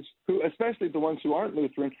friends, who, especially the ones who aren't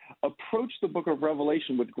Lutheran, approach the book of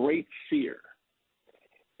Revelation with great fear.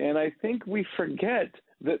 And I think we forget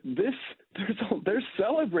that there's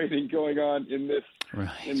celebrating going on in this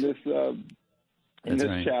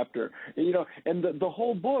chapter. And the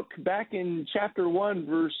whole book, back in chapter 1,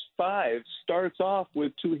 verse 5, starts off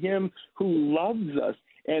with, "To him who loves us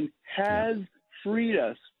and has freed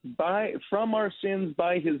us from our sins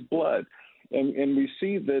by his blood." And we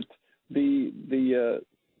see that the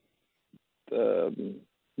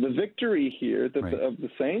victory here of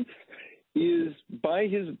the saints is by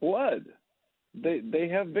his blood. They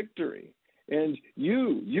have victory. And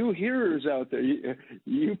you hearers out there,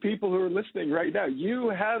 you people who are listening right now, you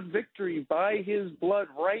have victory by his blood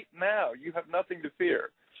right now. You have nothing to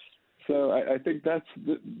fear. So I think this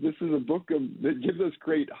is a book that gives us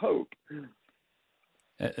great hope.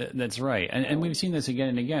 That's right. And we've seen this again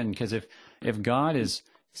and again, because if God has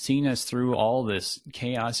seen us through all this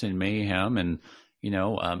chaos and mayhem, and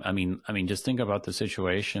I mean, just think about the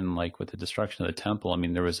situation like with the destruction of the temple. I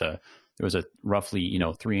mean, there was a roughly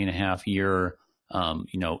 3.5 year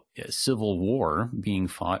civil war being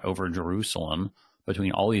fought over Jerusalem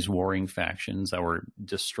between all these warring factions that were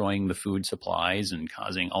destroying the food supplies and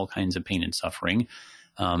causing all kinds of pain and suffering.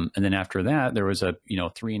 And then after that, there was a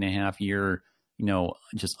 3.5 year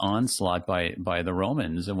just onslaught by the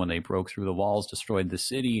Romans, and when they broke through the walls, destroyed the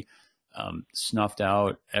city, snuffed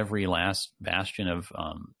out every last bastion of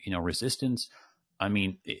resistance. I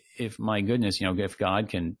mean, if God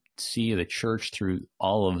can see the church through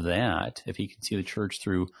all of that, if he can see the church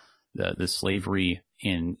through the slavery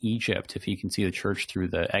in Egypt, if he can see the church through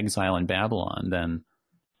the exile in Babylon,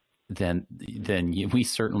 then we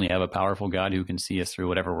certainly have a powerful God who can see us through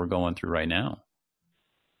whatever we're going through right now.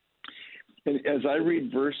 And as I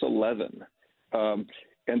read verse 11, and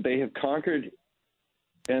they have conquered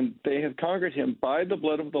him by the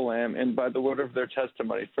blood of the Lamb and by the word of their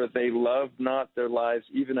testimony, for they loved not their lives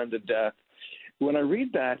even unto death. When I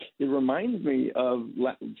read that, it reminds me of,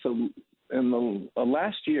 in the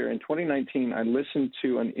last year, in 2019, I listened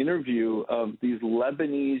to an interview of these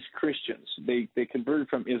Lebanese Christians. They converted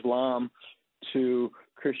from Islam to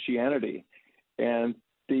Christianity. And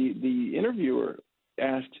the interviewer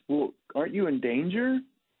asked, "Well, aren't you in danger?"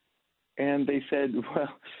 And they said, "Well,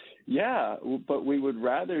 yeah, but we would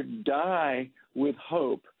rather die with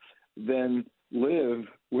hope than live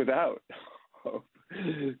without hope."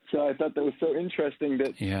 So I thought that was so interesting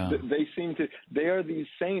that they are these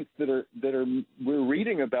saints that we're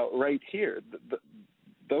reading about right here.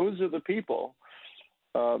 Those are the people.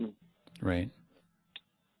 Right.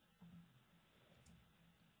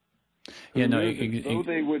 Yeah. No. Though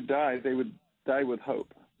they would die with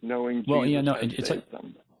hope, knowing Jesus has saved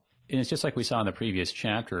them. And it's just like we saw in the previous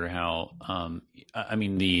chapter, how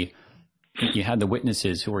you had the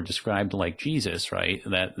witnesses who were described like Jesus, right?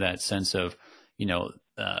 That sense of,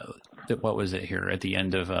 what was it here at the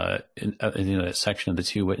end of in that section of the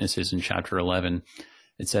two witnesses in chapter 11?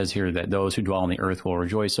 It says here that those who dwell on the earth will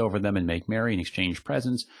rejoice over them and make merry and exchange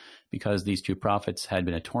presents, because these two prophets had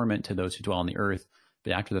been a torment to those who dwell on the earth.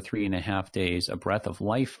 But after the 3.5 days, a breath of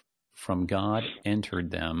life from God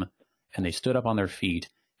entered them, and they stood up on their feet,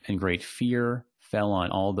 and great fear fell on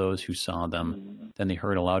all those who saw them. Then they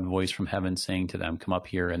heard a loud voice from heaven saying to them, "Come up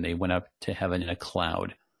here," and they went up to heaven in a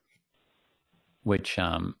cloud. Which,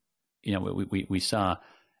 we saw.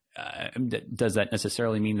 Does that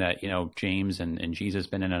necessarily mean that, James and Jesus,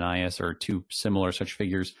 Ben and Ananias, are two similar such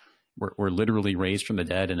figures, were literally raised from the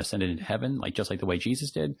dead and ascended into heaven, just like the way Jesus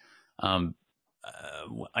did? I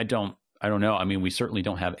don't know. I mean, we certainly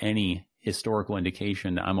don't have any historical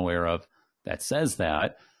indication that I'm aware of that says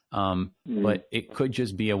that. But it could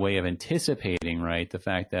just be a way of anticipating, right, the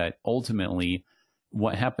fact that ultimately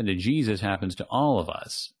what happened to Jesus happens to all of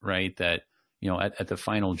us, right? That, at the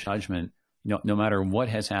final judgment, no matter what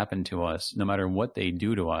has happened to us, no matter what they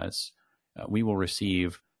do to us, we will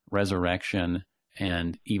receive resurrection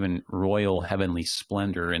and even royal heavenly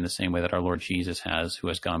splendor in the same way that our Lord Jesus has, who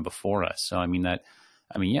has gone before us. So, that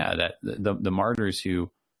the martyrs who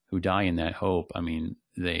die in that hope,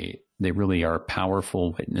 they really are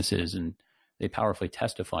powerful witnesses, and they powerfully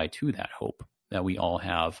testify to that hope that we all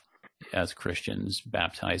have as Christians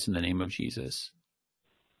baptized in the name of Jesus.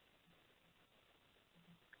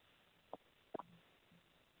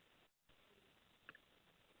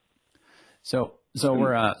 So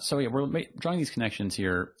we're drawing these connections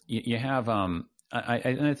here. You have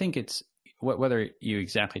I think it's whether you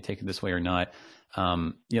exactly take it this way or not.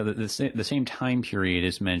 The same time period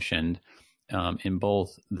is mentioned in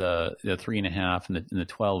both the 3.5 and the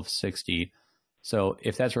 1260. So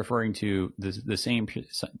if that's referring to the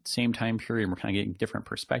same time period, we're kind of getting different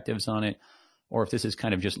perspectives on it, or if this is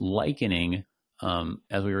kind of just likening,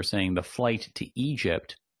 as we were saying, the flight to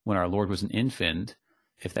Egypt when our Lord was an infant.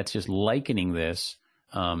 If that's just likening this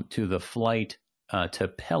to the flight to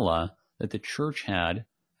Pella that the church had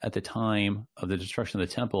at the time of the destruction of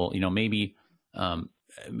the temple, maybe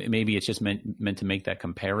it's just meant to make that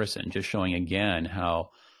comparison, just showing again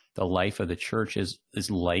how the life of the church is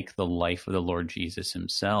like the life of the Lord Jesus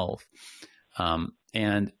himself.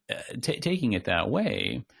 Taking it that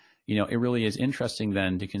way, it really is interesting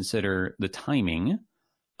then to consider the timing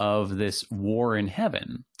of this war in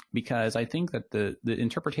heaven, because I think that the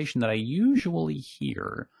interpretation that I usually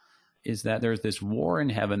hear is that there's this war in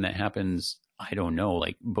heaven that happens, I don't know,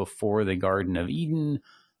 like before the Garden of Eden,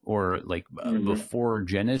 or like before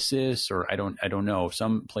Genesis, or I don't know,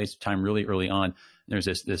 some place of time really early on. There's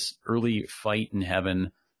this early fight in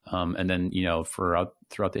heaven, and then throughout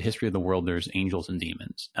the history of the world, there's angels and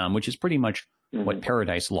demons, which is pretty much what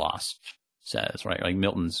Paradise Lost says, right? Like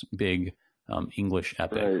Milton's big English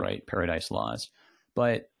epic, right? Paradise Lost.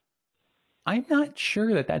 But I'm not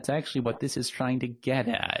sure that that's actually what this is trying to get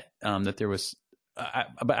at. That there was,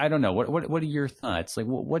 but I don't know. What are your thoughts? Like,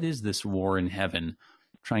 what is this war in heaven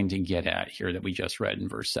trying to get at here that we just read in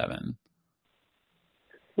verse 7?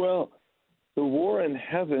 Well, the war in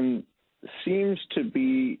heaven seems to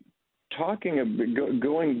be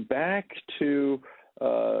going back to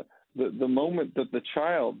the moment that the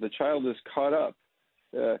child is caught up.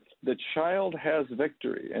 The child has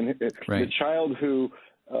victory, and the child who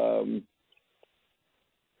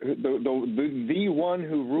the one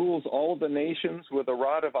who rules all the nations with a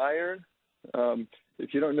rod of iron.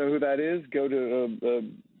 If you don't know who that is, go to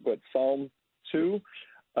Psalm 2.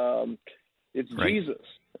 It's Jesus.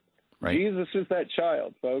 Right. Jesus is that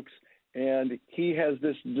child, folks, and he has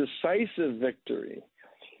this decisive victory.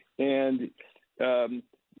 And the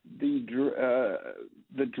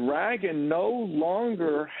dragon no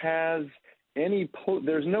longer has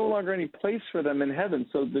there's no longer any place for them in heaven.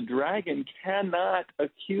 So the dragon cannot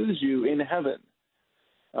accuse you in heaven.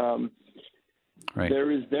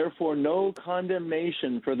 There is therefore no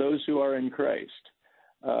condemnation for those who are in Christ.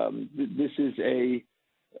 This is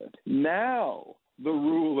now the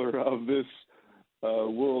ruler of this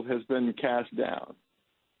world has been cast down.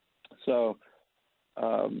 So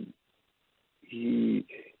it's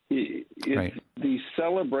the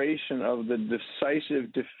celebration of the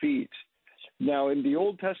decisive defeat. Now, in the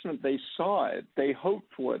Old Testament, they saw it, they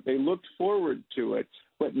hoped for it, they looked forward to it.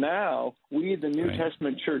 But now, we, the New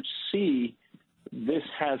Testament church, see this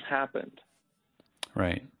has happened.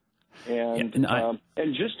 Right. And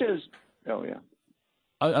just as, I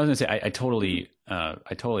was going to say, I totally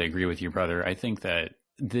agree with you, brother. I think that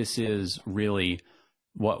this is really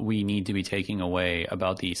what we need to be taking away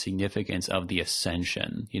about the significance of the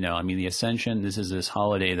Ascension. The Ascension, this is this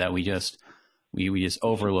holiday that we just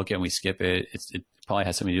overlook it and we skip it. It probably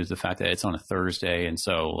has something to do with the fact that it's on a Thursday, and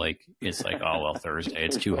so it's like oh well, Thursday,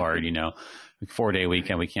 it's too hard, 4-day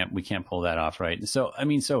weekend, we can't pull that off, right? So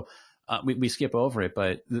we skip over it,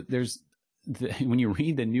 but when you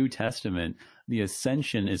read the New Testament, the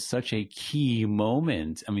Ascension is such a key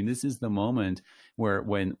moment. This is the moment where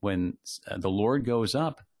when the Lord goes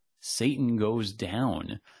up, Satan goes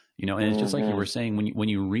down. And it's just like you were saying, when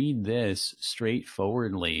you read this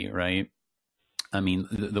straightforwardly, right?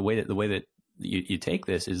 The way that you take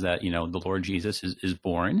this is that, the Lord Jesus is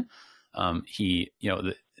born. And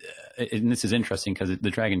this is interesting because the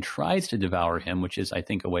dragon tries to devour him, which is, I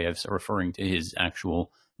think, a way of referring to his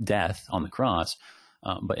actual death on the cross.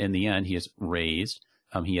 But in the end, he is raised.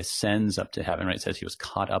 He ascends up to heaven, right? It says he was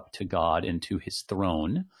caught up to God and to his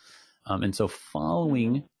throne. And so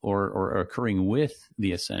following or occurring with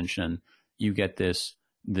the ascension, you get this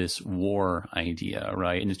war idea,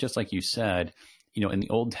 right? And it's just like you said, in the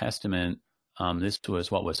Old Testament, this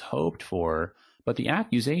was what was hoped for, but the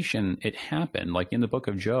accusation, it happened. Like in the book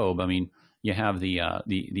of Job, I mean, you have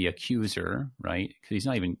the accuser, right? Because he's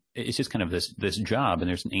not even, it's just kind of this job, and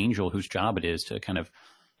there's an angel whose job it is to kind of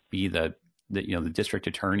be the district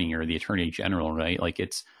attorney or the attorney general, right? Like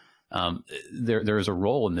it's, there is a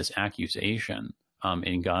role in this accusation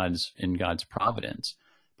in God's providence,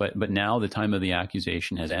 but now the time of the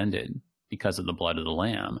accusation has ended because of the blood of the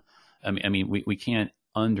Lamb. I mean, we can't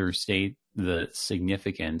understate the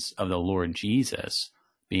significance of the Lord Jesus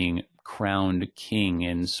being crowned king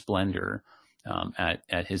in splendor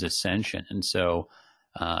at his ascension. And so,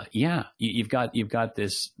 you've got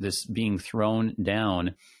this being thrown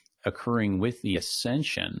down occurring with the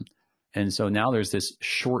ascension. And so now there's this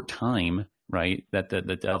short time, right, that the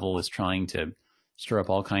devil is trying to stir up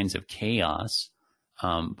all kinds of chaos.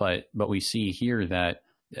 But we see here that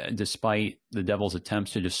despite the devil's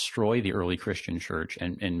attempts to destroy the early Christian church,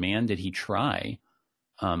 and man, did he try,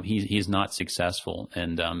 he's not successful.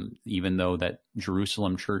 And even though that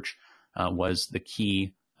Jerusalem church was the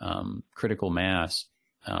key critical mass,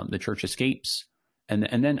 the church escapes.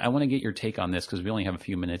 And then I want to get your take on this, because we only have a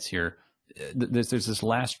few minutes here. There's this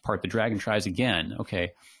last part. The dragon tries again.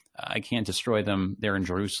 Okay, I can't destroy them there in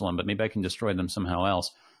Jerusalem, but maybe I can destroy them somehow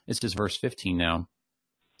else. This is verse 15 now.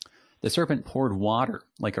 The serpent poured water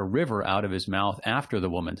like a river out of his mouth after the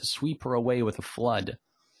woman to sweep her away with a flood.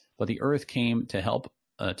 But the earth came to the help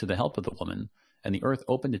of the woman, and the earth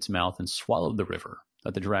opened its mouth and swallowed the river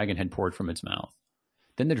that the dragon had poured from its mouth.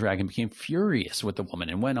 Then the dragon became furious with the woman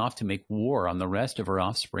and went off to make war on the rest of her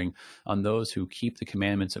offspring, on those who keep the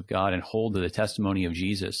commandments of God and hold to the testimony of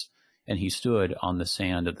Jesus. And he stood on the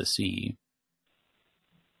sand of the sea.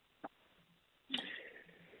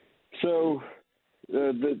 So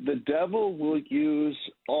the devil will use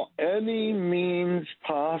any means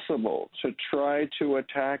possible to try to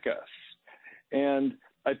attack us. And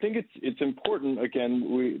I think it's important, again,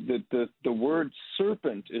 that the word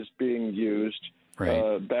serpent is being used.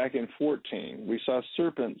 Right. Back in 14, we saw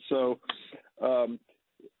serpent. So,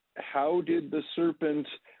 how did the serpent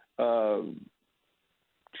how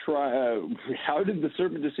did the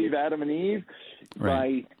serpent deceive Adam and Eve?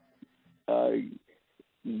 Right. By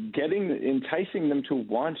enticing them to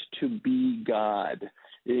want to be God,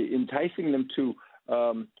 enticing them to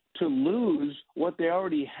lose what they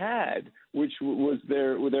already had, which was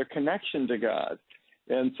their connection to God.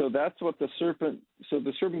 And so that's what the serpent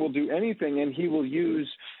will do anything, and he will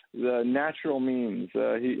use the natural means.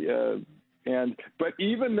 But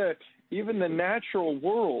even the natural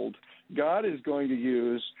world, God is going to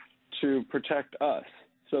use to protect us.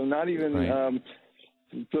 So not even right.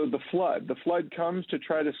 So the flood comes to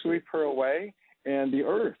try to sweep her away, and the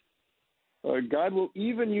earth. God will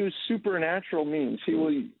even use supernatural means. He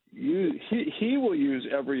will use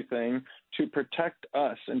everything to protect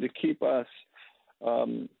us and to keep us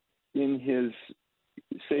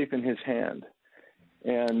safe in his hand.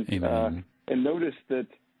 And notice that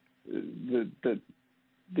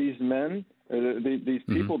these men, these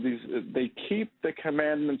people, they keep the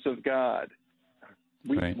commandments of God.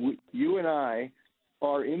 You and I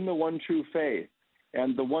are in the one true faith,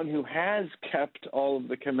 and the one who has kept all of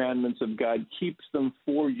the commandments of God keeps them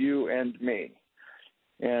for you and me.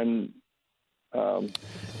 And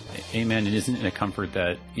amen. And isn't it a comfort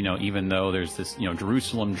that, even though there's this,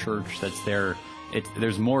 Jerusalem church that's there,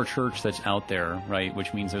 there's more church that's out there, right?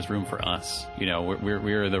 Which means there's room for us.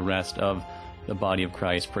 We're the rest of the body of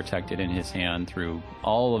Christ, protected in his hand through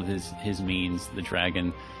all of his means. The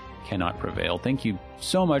dragon cannot prevail. Thank you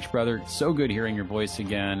so much, brother. So good hearing your voice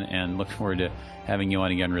again, and look forward to having you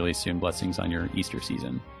on again really soon. Blessings on your Easter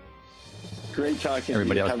season. Great talking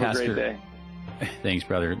Everybody to you. Have a great day. Thanks,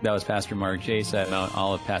 brother. That was Pastor Mark Jase at Mount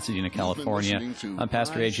Olive, Pasadena, California. I'm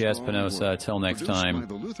Pastor A.J. Espinosa. Till next time,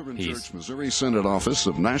 peace. Church, Missouri Synod Office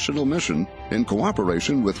of National Mission, in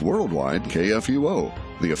cooperation with Worldwide KFUO,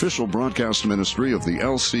 the official broadcast ministry of the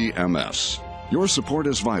LCMS. Your support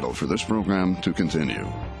is vital for this program to continue.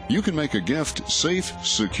 You can make a gift safe,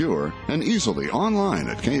 secure, and easily online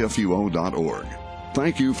at kfuo.org.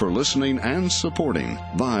 Thank you for listening and supporting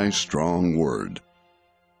Thy Strong Word.